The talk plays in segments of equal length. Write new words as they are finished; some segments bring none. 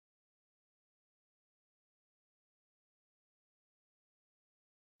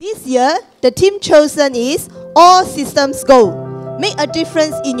This year, the theme chosen is All Systems Go. Make a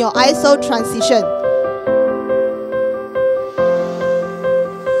difference in your ISO transition.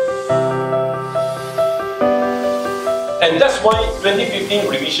 And that's why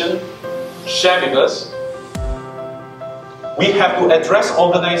 2015 revision shared with us, we have to address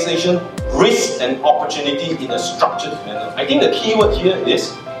organization risk and opportunity in a structured manner. I think the key word here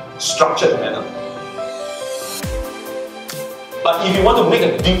is structured manner. But if you want to make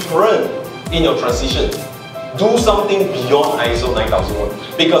a difference in your transition, do something beyond ISO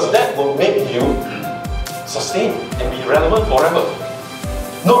 9001, because that will make you sustain and be relevant forever.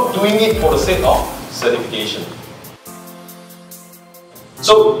 Not doing it for the sake of certification.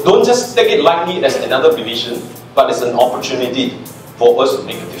 So don't just take it lightly as another revision, but it's an opportunity for us to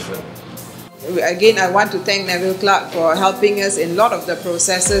make a difference. Again, I want to thank Neville Clarke for helping us in a lot of the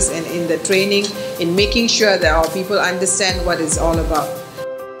processes and in the training, in making sure that our people understand what it's all about.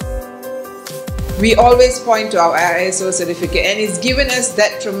 We always point to our ISO certificate, and it's given us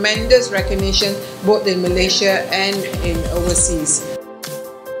that tremendous recognition both in Malaysia and in overseas.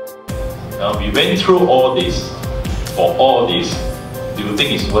 Now, we went through all this, for all this. Do you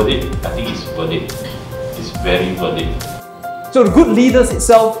think it's worth it? I think it's worth it. It's very worth it. So the good leaders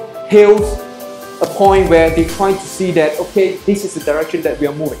itself hails a point where they try to see that, okay, this is the direction that we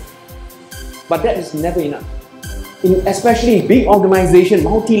are moving. But that is never enough. Especially in big organization,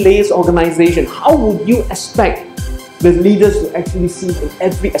 multi-layers organization, how would you expect the leaders to actually see in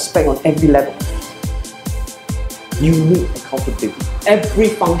every aspect on every level? You need accountability. Every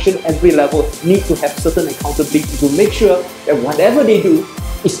function, every level need to have certain accountability to make sure that whatever they do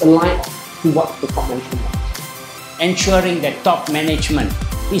is aligned to what the top management wants. Ensuring that top management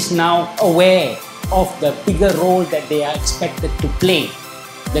is now aware of the bigger role that they are expected to play,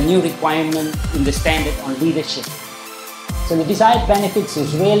 the new requirement in the standard on leadership. So the desired benefits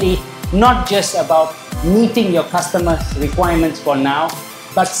is really not just about meeting your customers' requirements for now,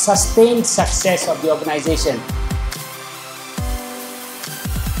 but sustained success of the organization.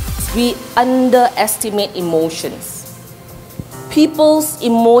 We underestimate emotions. People's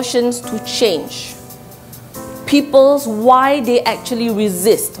emotions to change. People's why they actually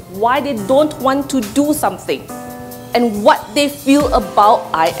resist, why they don't want to do something, and what they feel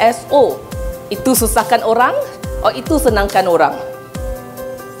about ISO. Itu susahkan orang, or itu senangkan orang.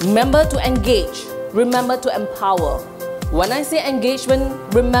 Remember to engage, remember to empower. When I say engagement,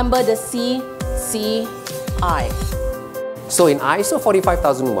 remember the C, C, I. So in ISO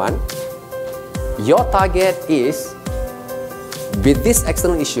 45001, your target is, with these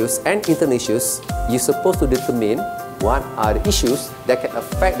external issues and internal issues, you're supposed to determine what are the issues that can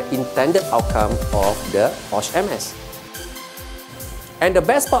affect the intended outcome of the OSH-MS. And the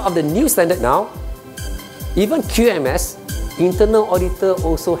best part of the new standard now, even QMS, internal auditor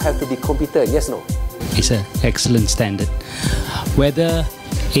also have to be competent, yes or no? It's an excellent standard. Whether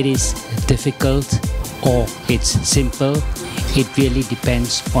it is difficult or it's simple, it really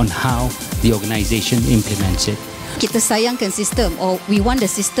depends on how the organization implements it. Kita sayangkan sistem, or we want the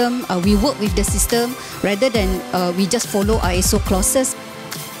system, we work with the system rather than we just follow ISO clauses.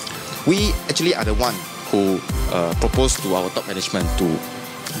 We actually are the one who propose to our top management to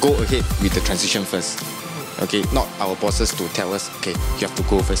go ahead with the transition first. Okay, not our bosses to tell us, okay, you have to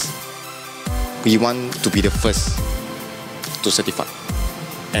go first. We want to be the first to certify,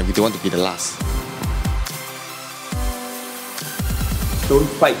 and we don't want to be the last. Don't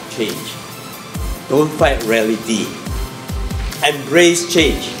fight change. Don't fight reality. Embrace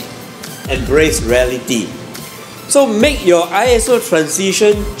change. Embrace reality. So make your ISO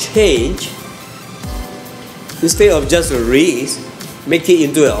transition change, instead of just a risk, make it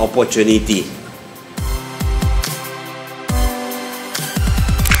into an opportunity.